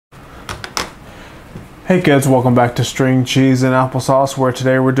Hey kids, welcome back to String, Cheese, and Applesauce, where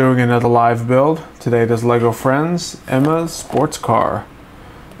today we're doing another live build. Today it is LEGO Friends Emma's sports car.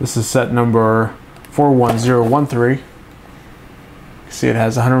 This is set number 41013. You see it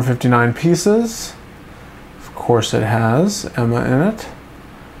has 159 pieces. Of course it has Emma in it.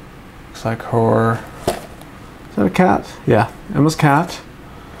 Looks like her... is that a cat? Yeah, Emma's cat.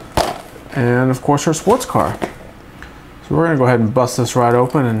 And of course her sports car. So we're going to go ahead and bust this right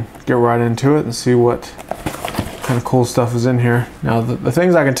open and get right into it and see what kind of cool stuff is in here. Now the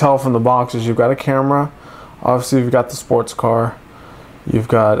things I can tell from the box is you've got a camera, obviously you've got the sports car, you've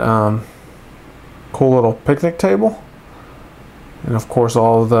got cool little picnic table, and of course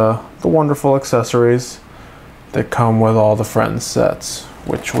all of the wonderful accessories that come with all the Friends sets,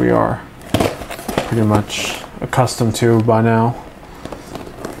 which we are pretty much accustomed to by now.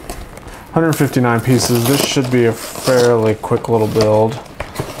 159 pieces. This should be a fairly quick little build,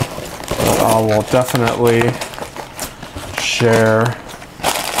 but I will definitely share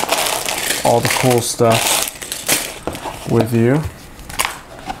all the cool stuff with you.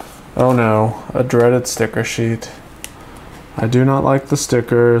 Oh no, a dreaded sticker sheet. I do not like the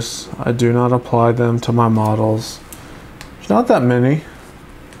stickers. I do not apply them to my models. There's not that many.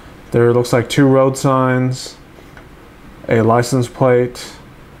 There looks like 2 road signs, a license plate,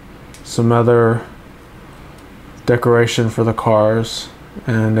 some other decoration for the cars,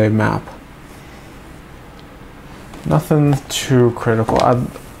 and a map. Nothing too critical. It'd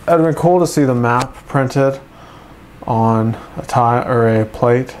have been cool to see the map printed on a tie or a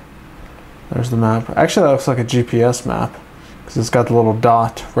plate. There's the map. Actually, that looks like a GPS map because it's got the little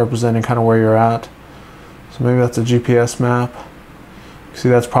dot representing kind of where you're at. So maybe that's a GPS map. See,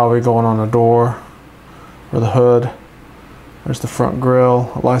 that's probably going on a door or the hood. There's the front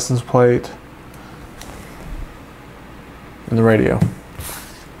grille, a license plate, and the radio.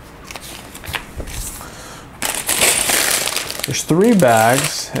 There's 3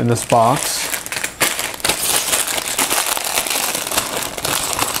 bags in this box.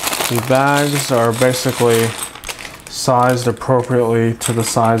 The bags are basically sized appropriately to the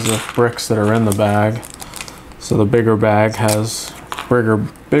size of bricks that are in the bag. So the bigger bag has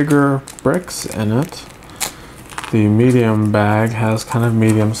bigger bricks in it. The medium bag has kind of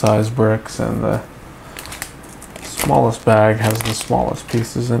medium-sized bricks, and the smallest bag has the smallest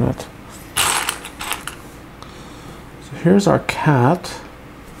pieces in it. So here's our cat.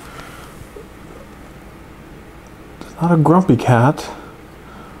 It's not a grumpy cat.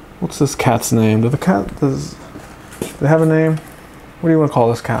 What's this cat's name? Do they have a name? What do you want to call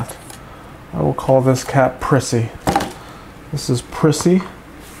this cat? I will call this cat Prissy. This is Prissy.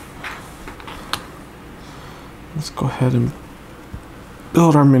 Let's go ahead and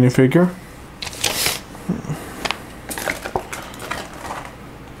build our minifigure.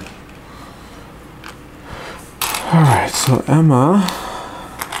 Alright, so Emma,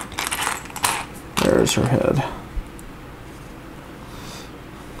 there's her head.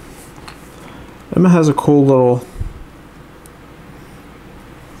 Emma has a cool little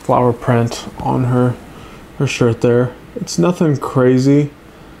flower print on her shirt there. It's nothing crazy.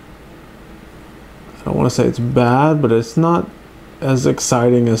 I don't want to say it's bad, but it's not as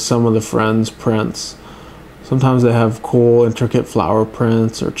exciting as some of the Friends prints. Sometimes they have cool, intricate flower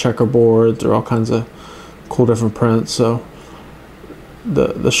prints or checkerboards or all kinds of cool different prints. So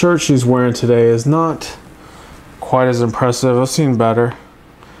the shirt she's wearing today is not quite as impressive. I've seen better.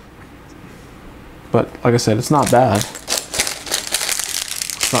 But like I said, it's not bad.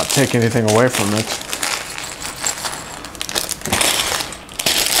 It's not taking anything away from it.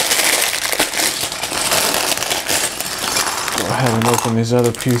 Go ahead and open these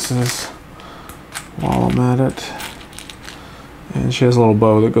other pieces while I'm at it. And she has a little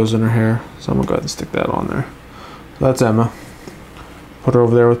bow that goes in her hair, so I'm gonna go ahead and stick that on there. So that's Emma. Put her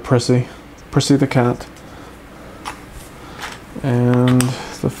over there with Prissy the cat. And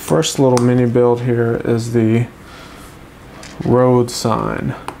the first little mini build here is the road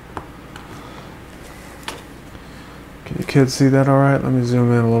sign. Can you kids see that all right? Let me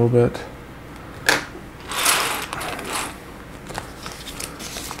zoom in a little bit.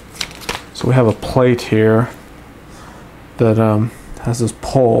 So we have a plate here that has this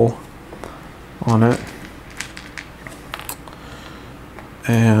pole on it,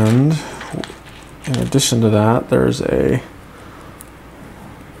 and in addition to that, there's a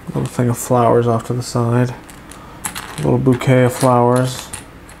little thing of flowers off to the side, a little bouquet of flowers.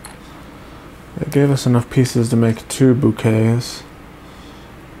 They gave us enough pieces to make 2 bouquets.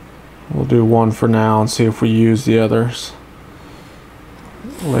 We'll do 1 for now and see if we use the others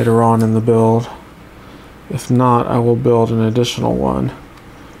later on in the build. If not, I will build an additional one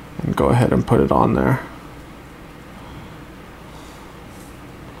and go ahead and put it on there.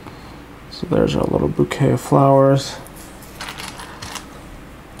 there's our little bouquet of flowers.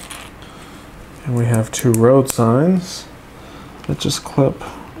 And we have 2 road signs that just clip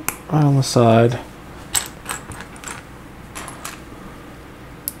right on the side.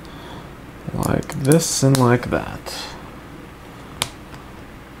 Like this and like that.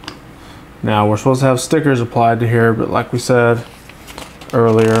 Now we're supposed to have stickers applied to here, but like we said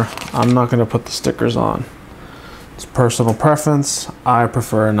earlier, I'm not going to put the stickers on. It's personal preference. I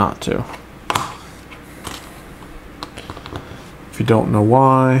prefer not to. If you don't know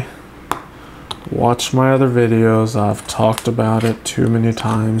why, watch my other videos. I've talked about it too many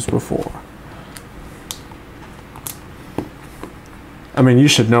times before. I mean, you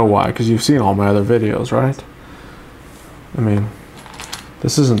should know why, because you've seen all my other videos, right? I mean,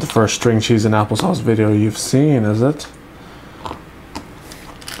 this isn't the first string cheese and applesauce video you've seen, is it?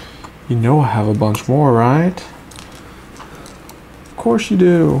 You know I have a bunch more, right? Of course you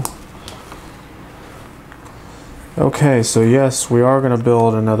do. Okay, so yes, we are going to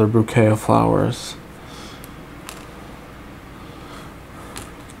build another bouquet of flowers.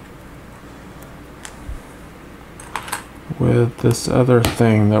 With this other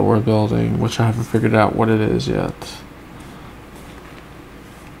thing that we're building, which I haven't figured out what it is yet.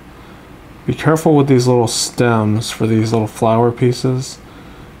 Be careful with these little stems for these little flower pieces.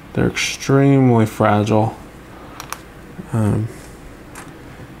 They're extremely fragile.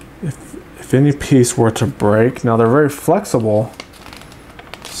 If any piece were to break, now they're very flexible,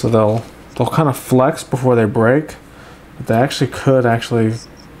 so they'll kind of flex before they break, but they actually could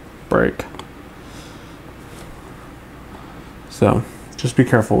break. So just be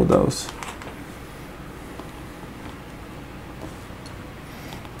careful with those.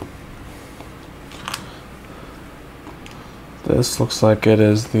 This looks like it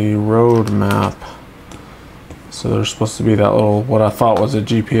is the road map. So there's supposed to be that little, what I thought was a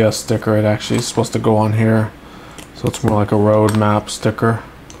GPS sticker. It actually is supposed to go on here. So it's more like a road map sticker.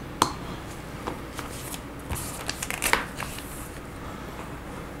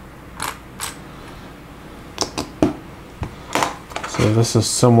 So this is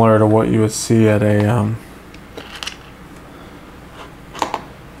similar to what you would see at a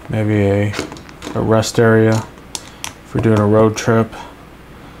maybe a rest area if you're doing a road trip,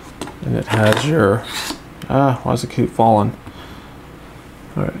 and it has your why does it keep falling?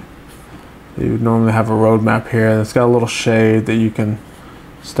 All right, you would normally have a road map here, and it's got a little shade that you can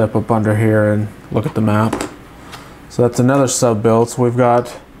step up under here and look at the map. So that's another sub build. So we've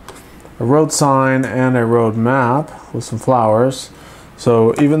got a road sign and a road map with some flowers.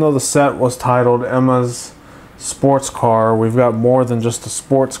 So even though the set was titled Emma's Sports Car, we've got more than just a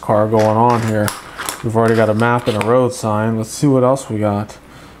sports car going on here. We've already got a map and a road sign. Let's see what else we got,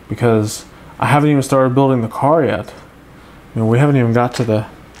 because I haven't even started building the car yet. I mean, we haven't even got to the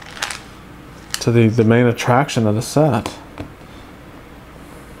main attraction of the set.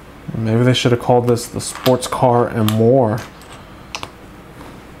 Maybe they should have called this the Sports Car and More.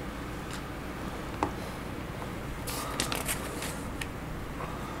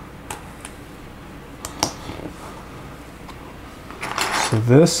 So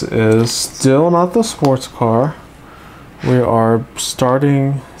this is still not the sports car. We are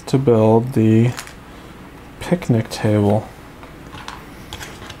starting to build the picnic table.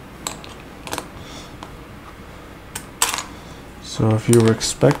 So if you were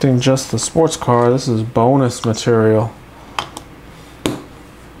expecting just the sports car, this is bonus material.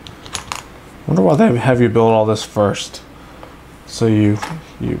 Wonder why they have you build all this first. So you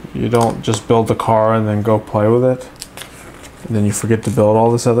don't just build the car and then go play with it, and then you forget to build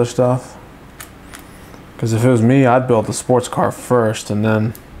all this other stuff. Because if it was me, I'd build the sports car first and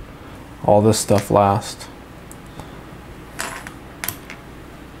then all this stuff last.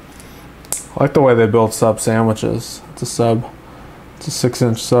 I like the way they build sub sandwiches. It's a sub. It's a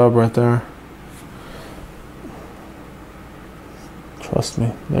 6-inch sub right there. Trust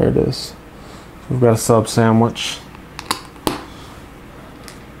me, there it is. We've got a sub sandwich.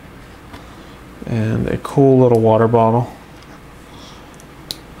 And a cool little water bottle.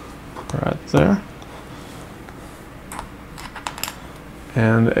 Right there.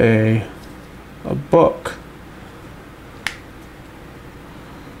 And a book.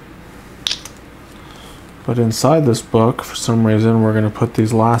 But inside this book, for some reason, we're going to put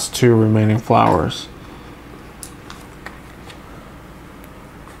these last 2 remaining flowers.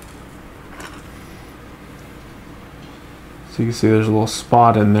 So you can see there's a little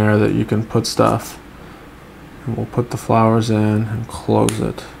spot in there that you can put stuff. And we'll put the flowers in and close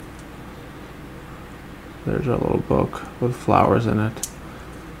it. There's our little book with flowers in it.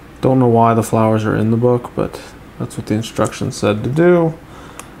 Don't know why the flowers are in the book, but that's what the instructions said to do.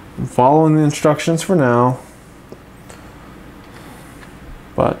 I'm following the instructions for now,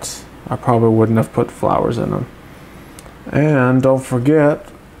 but I probably wouldn't have put flowers in them. And don't forget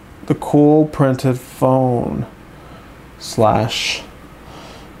the cool printed phone slash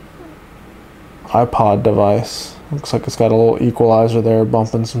iPod device. Looks like it's got a little equalizer there,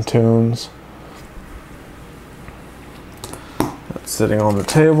 bumping some tunes. That's sitting on the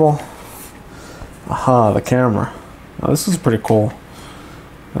table. Aha, the camera. Now, this is pretty cool.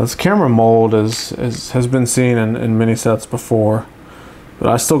 This camera mold has been seen in many sets before, but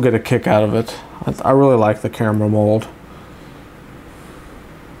I still get a kick out of it. I really like the camera mold.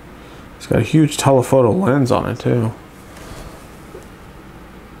 It's got a huge telephoto lens on it too.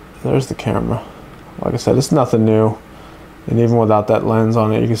 There's the camera. Like I said, it's nothing new, and even without that lens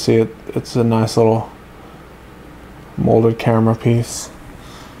on it, you can see it's a nice little molded camera piece.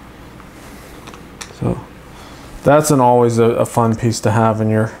 So that's always a fun piece to have in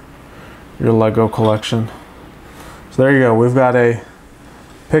your Lego collection. So there you go. We've got a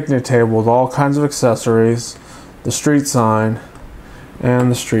picnic table with all kinds of accessories, the street sign, and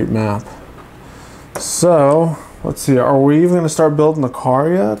the street map. So let's see, are we even going to start building the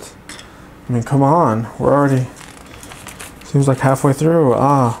car yet? I mean, come on, we're already, seems like halfway through.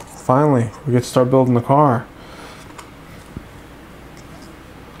 Finally, we get to start building the car.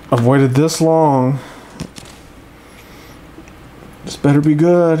 I've waited this long. This better be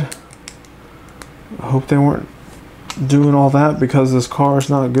good. I hope they weren't doing all that because this car is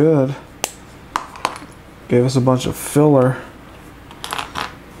not good. Gave us a bunch of filler.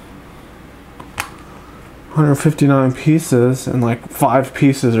 159 pieces, and like 5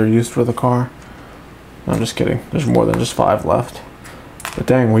 pieces are used for the car. I'm just kidding. There's more than just 5 left. But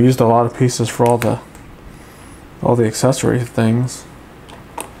dang, we used a lot of pieces for all the accessory things.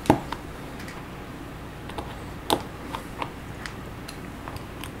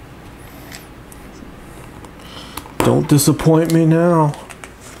 Don't disappoint me now.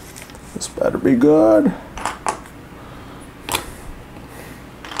 This better be good.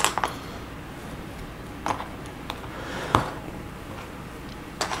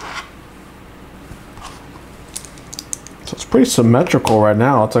 So it's pretty symmetrical right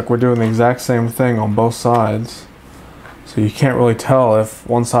now. It's like we're doing the exact same thing on both sides. So you can't really tell if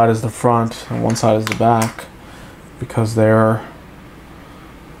one side is the front and one side is the back because they're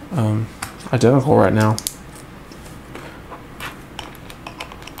identical right now.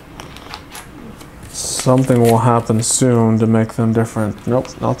 Something will happen soon to make them different.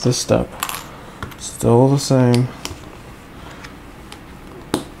 Nope, not this step. Still the same.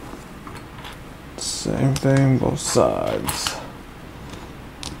 Same thing, both sides.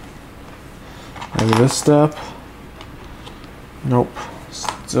 Maybe this step. Nope,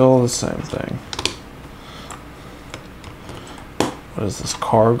 still the same thing. What does this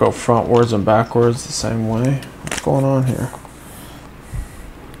car go frontwards and backwards the same way? What's going on here?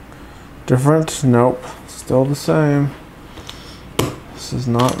 Different? Nope. Still the same. This is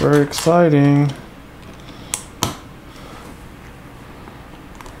not very exciting.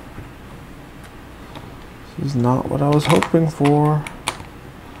 This is not what I was hoping for.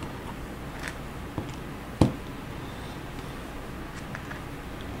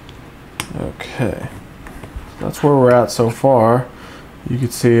 Okay. That's where we're at so far. You can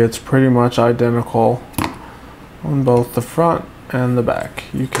see it's pretty much identical on both the front and the back.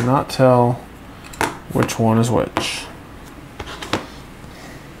 You cannot tell which one is which.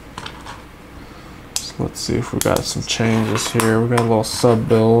 So let's see if we got some changes here. We got a little sub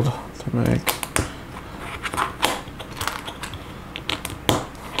build to make.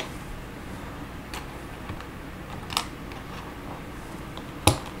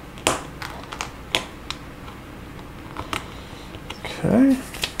 Okay.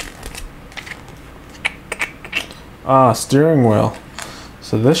 Steering wheel.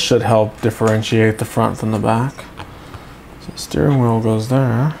 So this should help differentiate the front from the back. So the steering wheel goes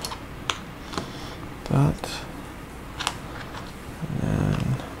there. That. And then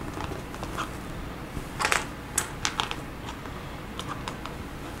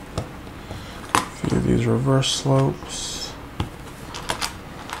a few of these reverse slopes.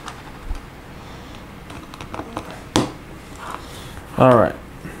 All right.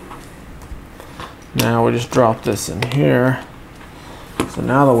 Now we just drop this in here. So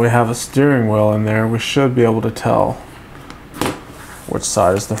now that we have a steering wheel in there, we should be able to tell which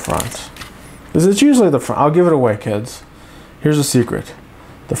side is the front. Because it's usually the front. I'll give it away, kids. Here's a secret.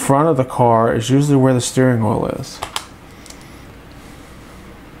 The front of the car is usually where the steering wheel is.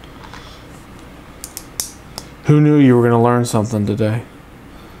 Who knew you were going to learn something today?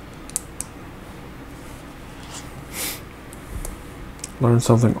 Learn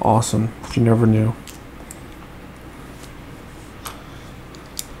something awesome if you never knew.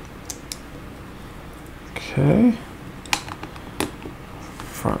 Okay.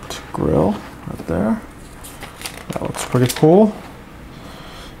 Front grille right there. That looks pretty cool.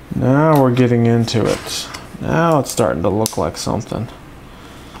 Now we're getting into it. Now it's starting to look like something.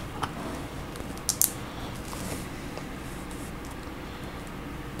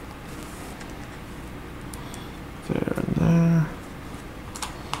 There and there.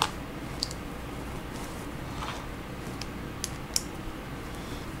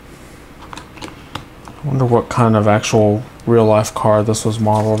 I wonder what kind of actual real life car this was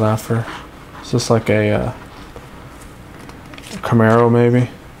modeled after. Is this like a Camaro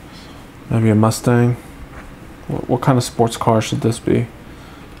maybe? Maybe a Mustang? What kind of sports car should this be?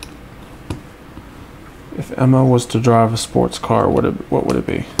 If Emma was to drive a sports car, what would it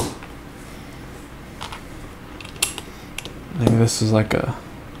be? Maybe this is like a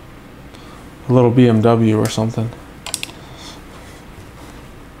little BMW or something.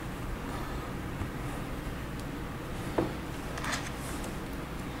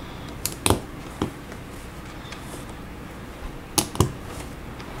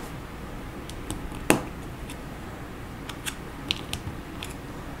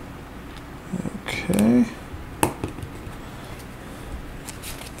 Okay.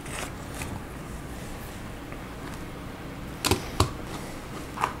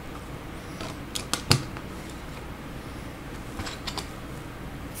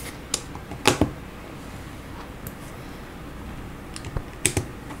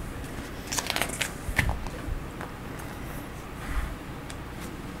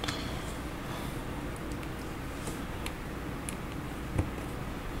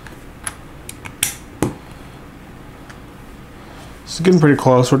 It's getting pretty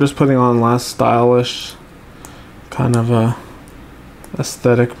close. We're just putting on less stylish kind of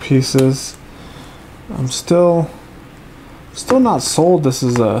aesthetic pieces. I'm still not sold this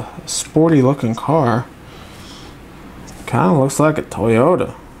is a sporty looking car. Kind of looks like a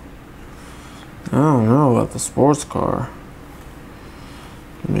Toyota. I don't know about the sports car.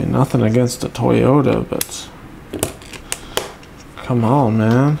 I mean, nothing against a Toyota, but come on,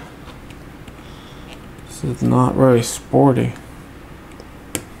 man. This is not very sporty.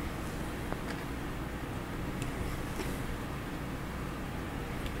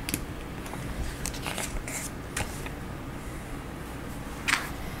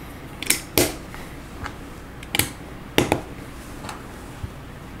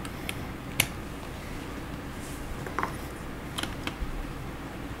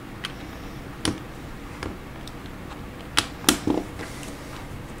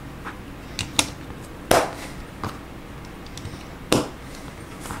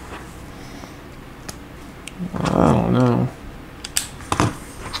 I don't know.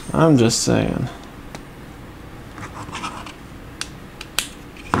 I'm just saying.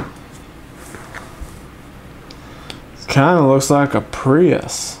 Kind of looks like a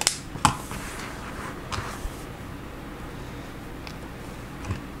Prius.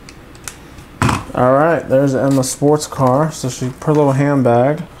 All right, there's Emma's sports car. So she put a little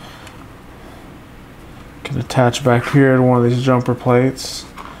handbag. Can attach back here to one of these jumper plates.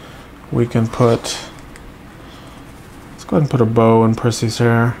 We can put. Let's go ahead and put a bow in Prissy's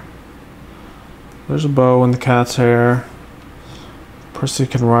hair. There's a bow in the cat's hair. Prissy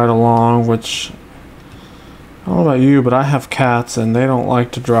can ride along, which I don't know about you, but I have cats and they don't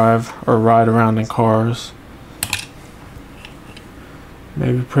like to drive or ride around in cars.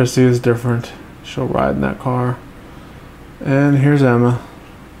 Maybe Prissy is different. She'll ride in that car. And here's Emma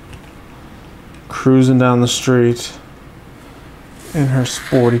cruising down the street in her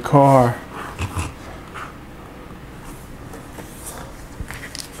sporty car.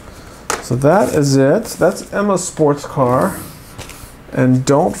 So that is it. That's Emma's sports car. And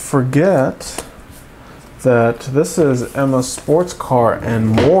don't forget that this is Emma's sports car and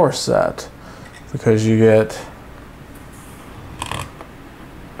more set, because you get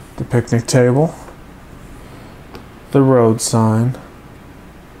the picnic table, the road sign,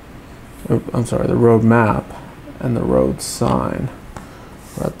 I'm sorry, the road map, and the road sign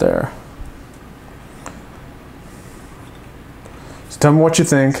right there. So tell me what you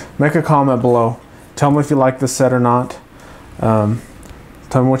think. Make a comment below. Tell me if you like this set or not. Tell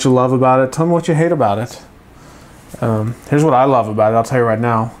me what you love about it. Tell me what you hate about it. Here's what I love about it, I'll tell you right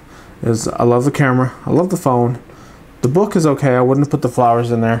now, is I love the camera, I love the phone, the book is okay, I wouldn't have put the flowers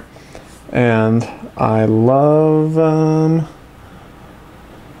in there, and I love,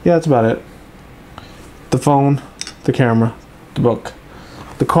 yeah, that's about it. The phone, the camera, the book.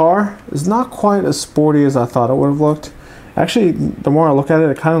 The car is not quite as sporty as I thought it would have looked. Actually, the more I look at it,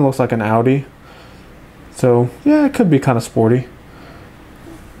 it kind of looks like an Audi. So yeah, it could be kind of sporty.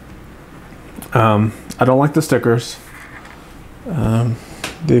 I don't like the stickers.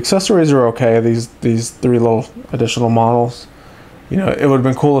 The accessories are okay. These 3 little additional models. You know, it would have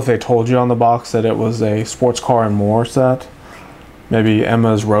been cool if they told you on the box that it was a sports car and more set. Maybe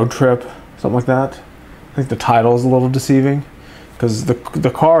Emma's road trip, something like that. I think the title is a little deceiving because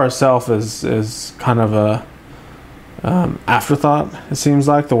the car itself is kind of a afterthought. It seems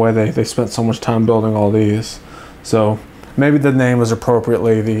like the way they spent so much time building all these. So maybe the name is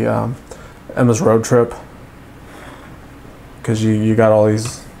appropriately the Emma's road trip, because you got all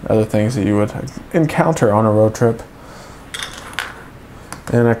these other things that you would encounter on a road trip.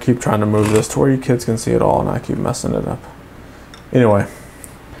 And I keep trying to move this to where you kids can see it all, and I keep messing it up. Anyway,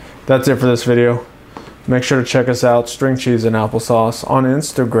 that's it for this video. Make sure to check us out, String Cheese and Applesauce, on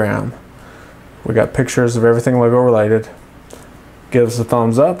Instagram. We got pictures of everything Lego related. Give us a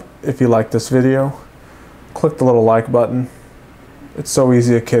thumbs up if you like this video. Click the little like button. It's so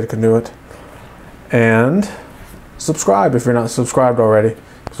easy, a kid can do it. And subscribe if you're not subscribed already,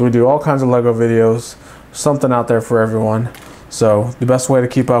 because we do all kinds of Lego videos, something out there for everyone. So the best way to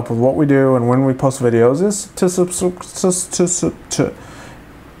keep up with what we do and when we post videos is to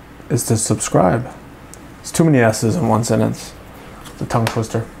subscribe. It's too many S's in one sentence. It's a tongue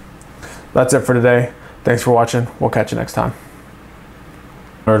twister. That's it for today. Thanks for watching. We'll catch you next time.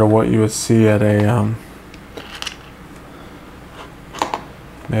 Or to what you would see at a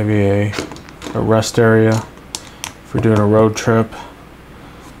maybe a rest area if you're doing a road trip,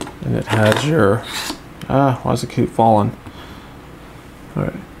 and it has your why does it keep falling? All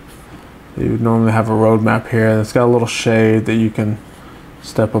right, you would normally have a road map here, and it's got a little shade that you can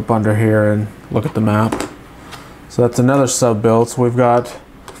step up under here and look at the map. So that's another sub build. So we've got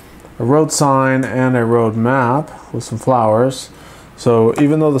a road sign and a road map with some flowers. So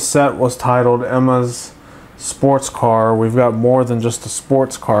even though the set was titled Emma's sports car, we've got more than just a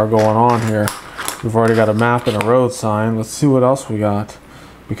sports car going on here. We've already got a map and a road sign. Let's see what else we got,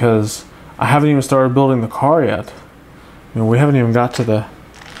 because I haven't even started building the car yet. You know, we haven't even got to the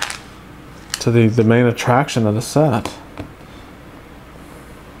main attraction of the set.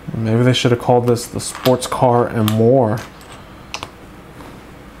 Maybe they should have called this the sports car and more.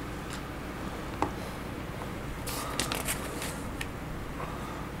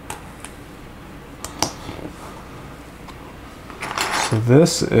 So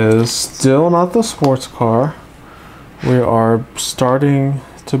this is still not the sports car. We are starting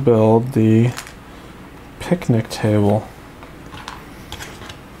to build the picnic table.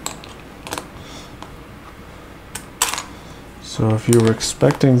 So if you were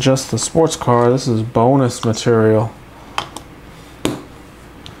expecting just the sports car, this is bonus material.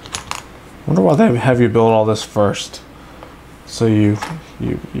 Wonder why they have you build all this first. So you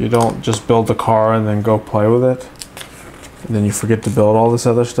don't just build the car and then go play with it, and then you forget to build all this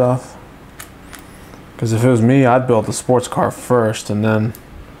other stuff. Because if it was me, I'd build the sports car first and then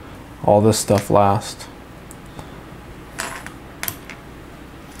all this stuff last.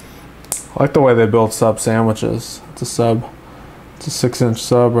 I like the way they build sub sandwiches. It's a sub. It's a 6-inch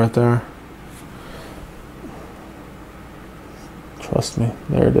sub right there. Trust me,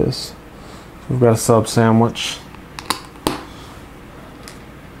 there it is. We've got a sub sandwich.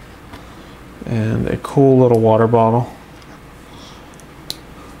 And a cool little water bottle.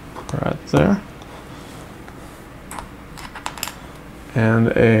 Right there. And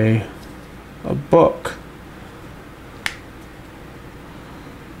a book.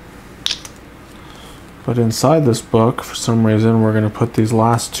 But inside this book, for some reason, we're going to put these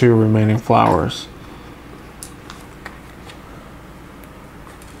last 2 remaining flowers.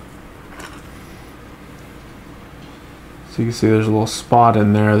 So you can see there's a little spot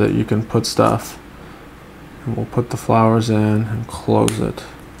in there that you can put stuff. And we'll put the flowers in and close it.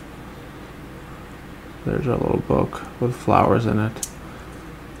 There's our little book with flowers in it.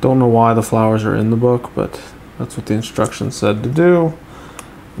 Don't know why the flowers are in the book, but that's what the instructions said to do.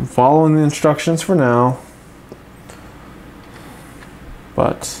 I'm following the instructions for now,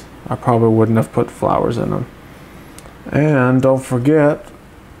 but I probably wouldn't have put flowers in them. And don't forget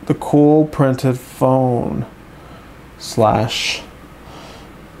the cool printed phone /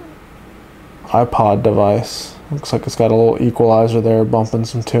 iPod device. Looks like it's got a little equalizer there bumping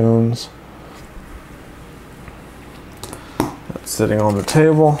some tunes. That's sitting on the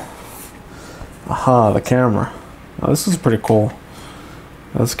table. Aha, the camera. Now this is pretty cool.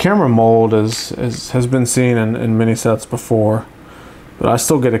 This camera mold has been seen in many sets before, but I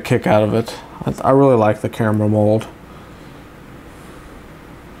still get a kick out of it. I really like the camera mold.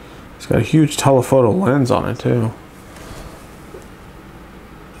 It's got a huge telephoto lens on it too.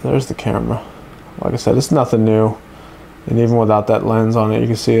 there's the camera. Like I said, it's nothing new. And even without that lens on it, you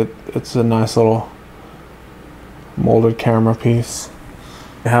can see it's a nice little molded camera piece.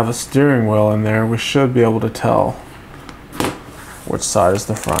 We have a steering wheel in there. We should be able to tell which side is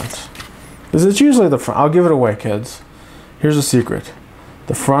the front. Because it's usually the front. I'll give it away, kids. Here's a secret.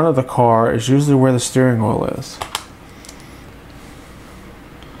 The front of the car is usually where the steering wheel is.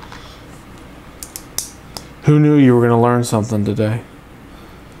 Who knew you were going to learn something today?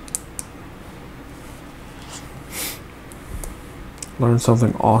 Learn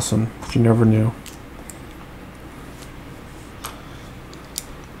something awesome that you never knew.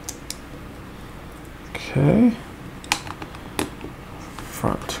 Okay.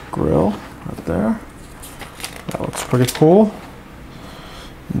 Front grille right there. That looks pretty cool.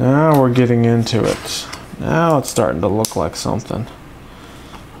 Now we're getting into it. Now it's starting to look like something.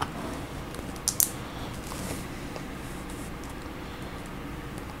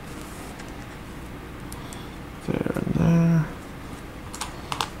 There and there.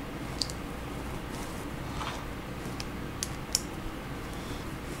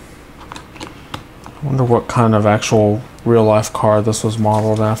 I wonder what kind of actual real life car this was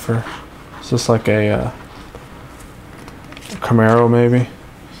modeled after. Is this like a Camaro maybe?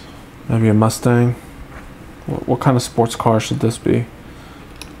 Maybe a Mustang? What kind of sports car should this be?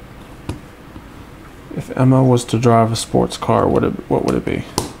 If Emma was to drive a sports car, what would it be?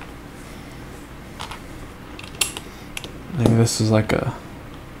 Maybe this is like a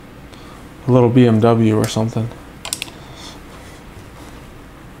little BMW or something.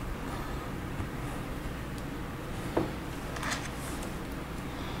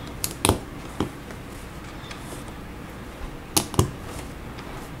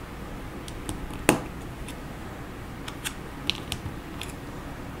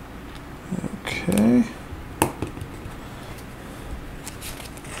 Okay.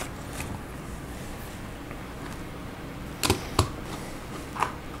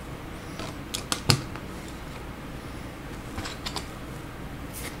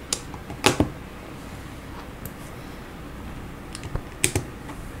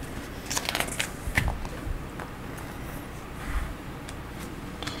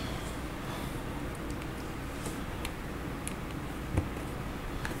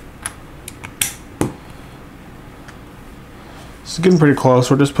 It's getting pretty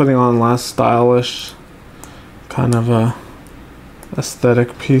close. We're just putting on less stylish kind of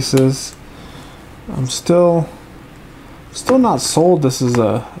aesthetic pieces. I'm still not sold this is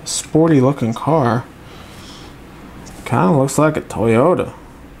a sporty looking car. Kind of looks like a Toyota.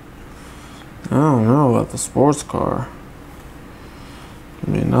 I don't know about the sports car. I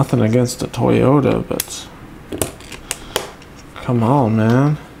mean, nothing against a Toyota, but come on,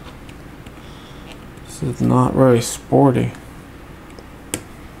 man. This is not very sporty.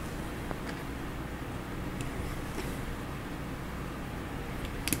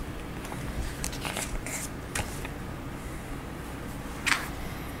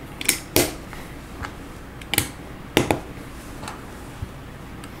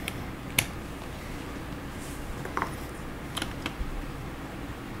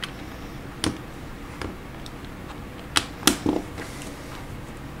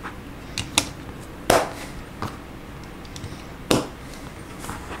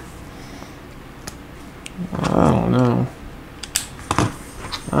 I don't know.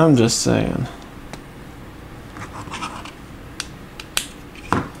 I'm just saying.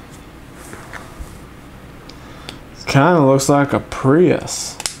 Kind of looks like a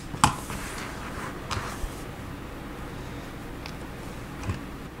Prius.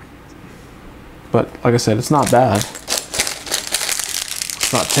 But like I said, it's not bad.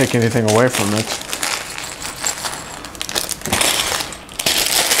 It's not taking anything away from it.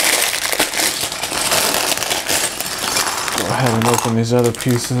 Go ahead and open these other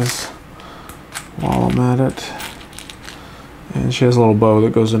pieces while I'm at it. And she has a little bow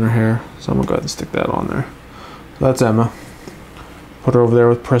that goes in her hair, so I'm gonna go ahead and stick that on there. So that's Emma. Put her over there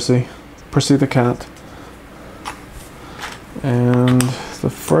with Prissy. Prissy the cat. And the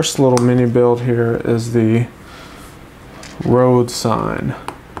first little mini build here is the road sign.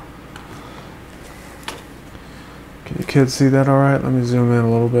 Can you kids see that all right? Let me zoom in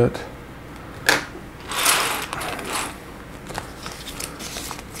a little bit.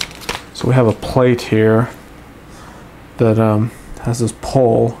 So we have a plate here that has this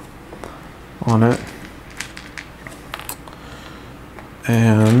pole on it.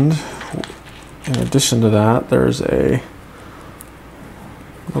 And in addition to that, there's a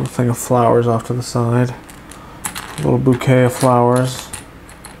little thing of flowers off to the side. A little bouquet of flowers.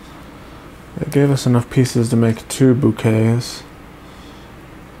 They gave us enough pieces to make 2 bouquets.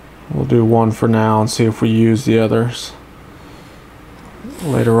 We'll do one for now and see if we use the others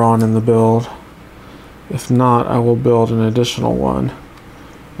later on in the build. If not, I will build an additional one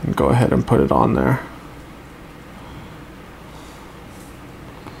and go ahead and put it on there.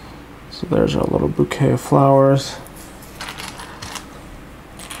 So there's our little bouquet of flowers.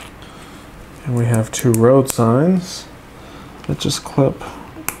 And we have two road signs that just clip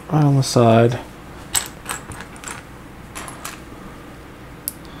right on the side.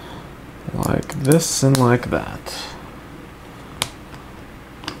 Like this and like that.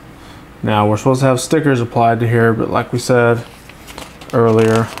 Now we're supposed to have stickers applied to here, but like we said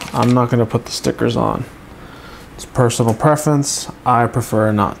earlier, I'm not going to put the stickers on. It's personal preference. I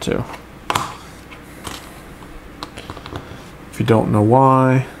prefer not to. If you don't know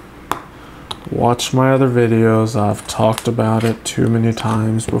why, watch my other videos. I've talked about it too many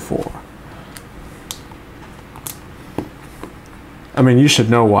times before. I mean, you should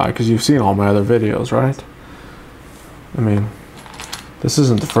know why, because you've seen all my other videos, right? I mean, this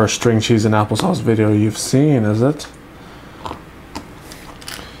isn't the first string cheese and applesauce video you've seen, is it?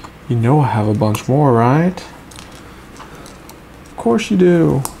 You know I have a bunch more, right? Of course you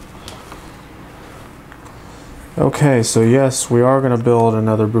do. Okay, so yes, we are going to build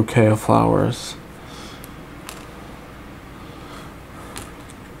another bouquet of flowers.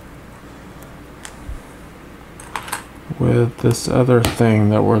 With this other thing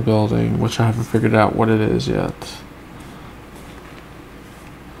that we're building, which I haven't figured out what it is yet.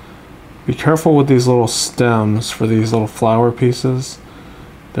 Be careful with these little stems for these little flower pieces.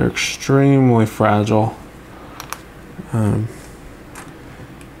 They're extremely fragile.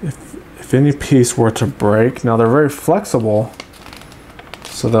 If any piece were to break, now they're very flexible,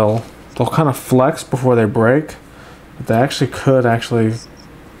 so they'll kind of flex before they break, but they actually could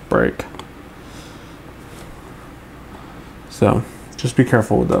break. So just be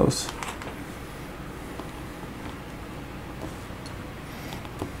careful with those.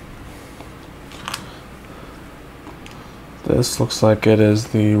 This looks like it is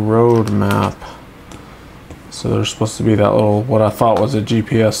the road map. So there's supposed to be that little, what I thought was a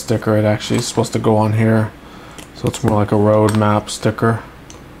GPS sticker. It actually is supposed to go on here. So it's more like a road map sticker.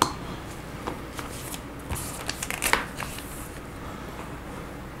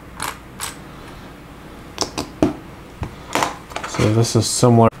 So this is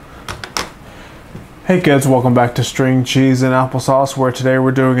similar. Hey kids, welcome back to String Cheese and Applesauce, where today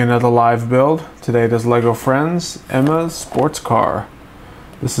we're doing another live build. Today it is LEGO Friends Emma's sports car.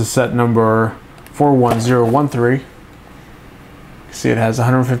 This is set number 41013. You see it has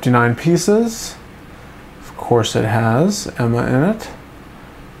 159 pieces. Of course it has Emma in it.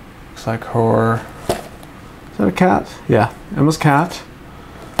 Looks like her, is that a cat? Yeah, Emma's cat.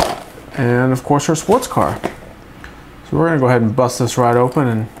 And of course her sports car. So we're going to go ahead and bust this right open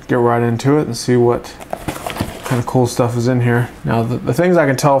and get right into it and see what kind of cool stuff is in here. Now the things I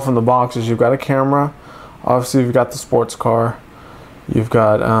can tell from the box is you've got a camera, obviously you've got the sports car, you've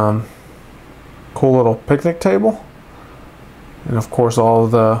got cool little picnic table, and of course all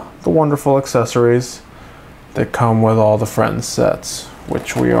of the wonderful accessories that come with all the Friends sets,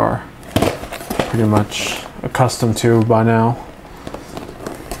 which we are pretty much accustomed to by now.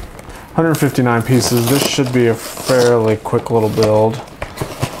 159 pieces. This should be a fairly quick little build,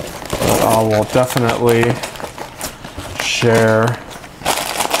 but I will definitely share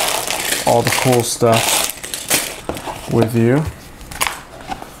all the cool stuff with you.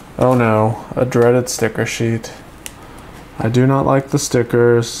 Oh no, a dreaded sticker sheet. I do not like the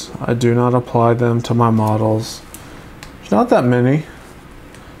stickers. I do not apply them to my models. There's not that many.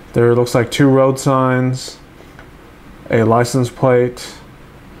 There looks like 2 road signs, a license plate,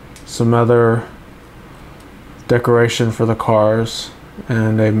 some other decoration for the cars,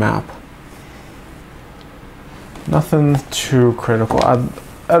 and a map. Nothing too critical. It'd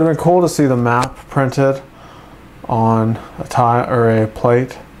have been cool to see the map printed on a tie or a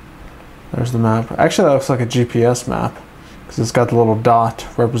plate. There's the map. Actually that looks like a GPS map because it's got the little dot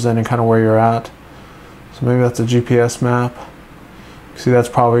representing kind of where you're at. So maybe that's a GPS map. See, that's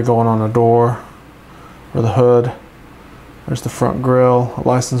probably going on a door or the hood. There's the front grille, a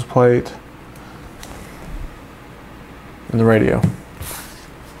license plate, and the radio.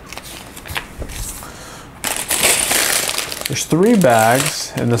 There's 3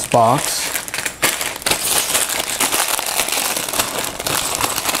 bags in this box.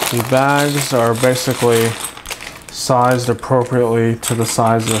 The bags are basically sized appropriately to the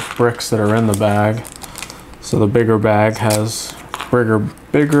size of bricks that are in the bag. So the bigger bag has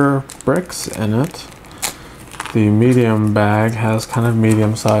bigger bricks in it. The medium bag has kind of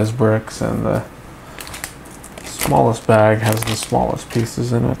medium-sized bricks, and the smallest bag has the smallest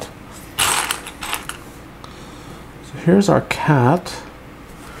pieces in it. here's our cat.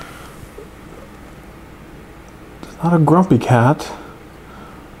 It's not a grumpy cat.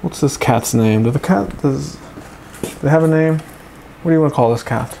 What's this cat's name? Do they have a name? What do you want to call this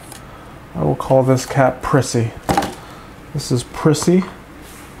cat? I will call this cat Prissy. This is Prissy.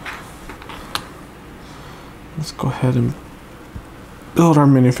 Let's go ahead and build our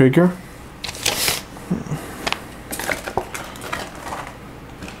minifigure.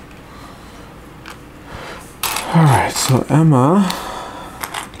 Alright, so Emma,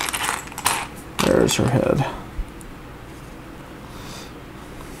 there's her head.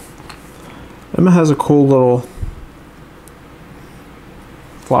 Emma has a cool little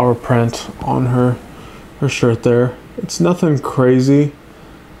flower print on her shirt there. It's nothing crazy.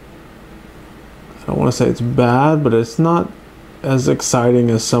 I don't want to say it's bad, but it's not as exciting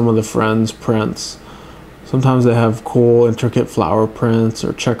as some of the Friends prints. Sometimes they have cool intricate flower prints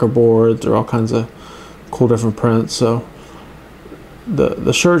or checkerboards or all kinds of cool different prints. So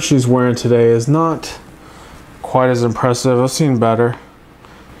the shirt she's wearing today is not quite as impressive. I've seen better.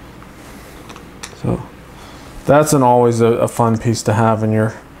 So that's always a fun piece to have in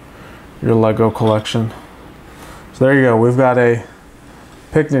your Lego collection. So there you go. We've got a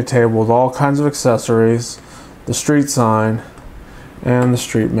picnic table with all kinds of accessories, the street sign, and the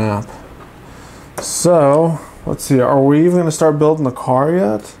street map. So let's see, are we even going to start building the car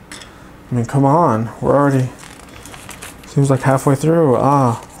yet? I mean, come on, we're already, seems like halfway through.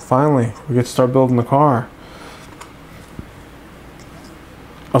 Finally, we get to start building the car.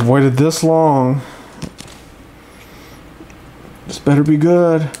 I've waited this long. This better be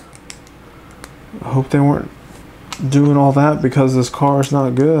good. I hope they weren't doing all that because this car is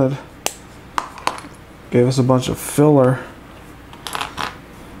not good. Gave us a bunch of filler.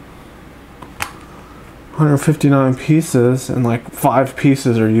 159 pieces, and like 5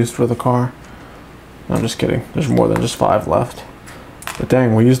 pieces are used for the car. No, I'm just kidding. There's more than just 5 left. But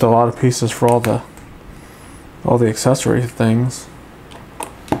dang, we used a lot of pieces for all the accessory things.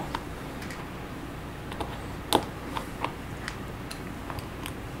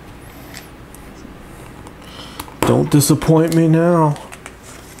 Don't disappoint me now.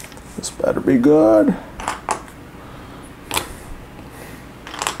 This better be good.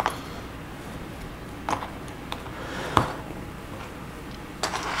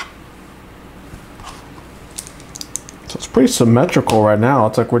 So it's pretty symmetrical right now.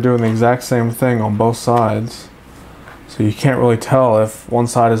 It's like we're doing the exact same thing on both sides. So you can't really tell if one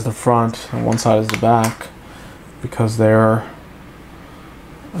side is the front and one side is the back because they're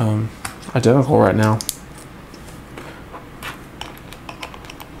identical right now.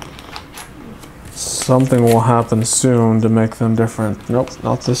 Something will happen soon to make them different. Nope,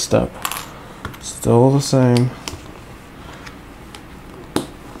 not this step. Still the same.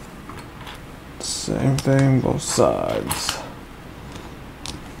 Same thing, both sides.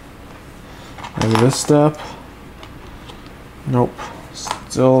 Maybe this step. Nope,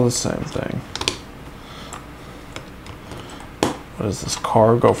 still the same thing. What does this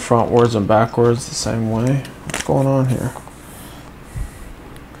car go frontwards and backwards the same way? What's going on here?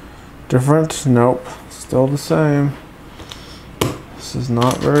 Different? Nope. Still the same. This is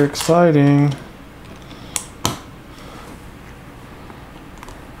not very exciting.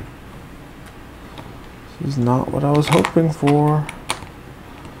 This is not what I was hoping for.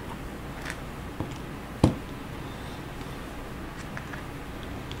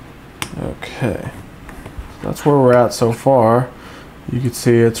 Okay. That's where we're at so far. You can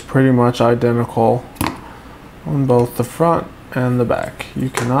see it's pretty much identical on both the front and the back. You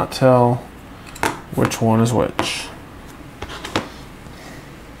cannot tell which one is which.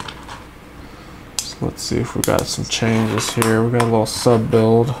 So let's see if we got some changes here. We got a little sub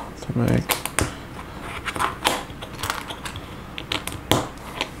build to make.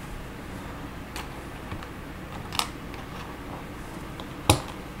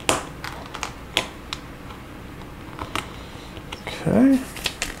 Okay.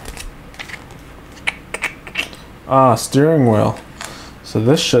 Steering wheel. So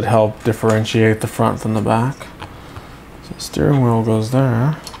this should help differentiate the front from the back. So the steering wheel goes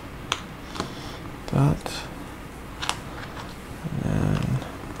there. That. And then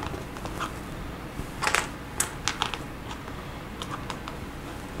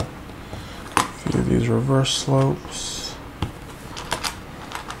a few of these reverse slopes.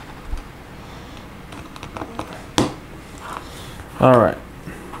 All right.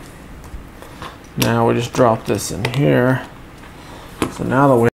 Now we just drop this in here. So now that we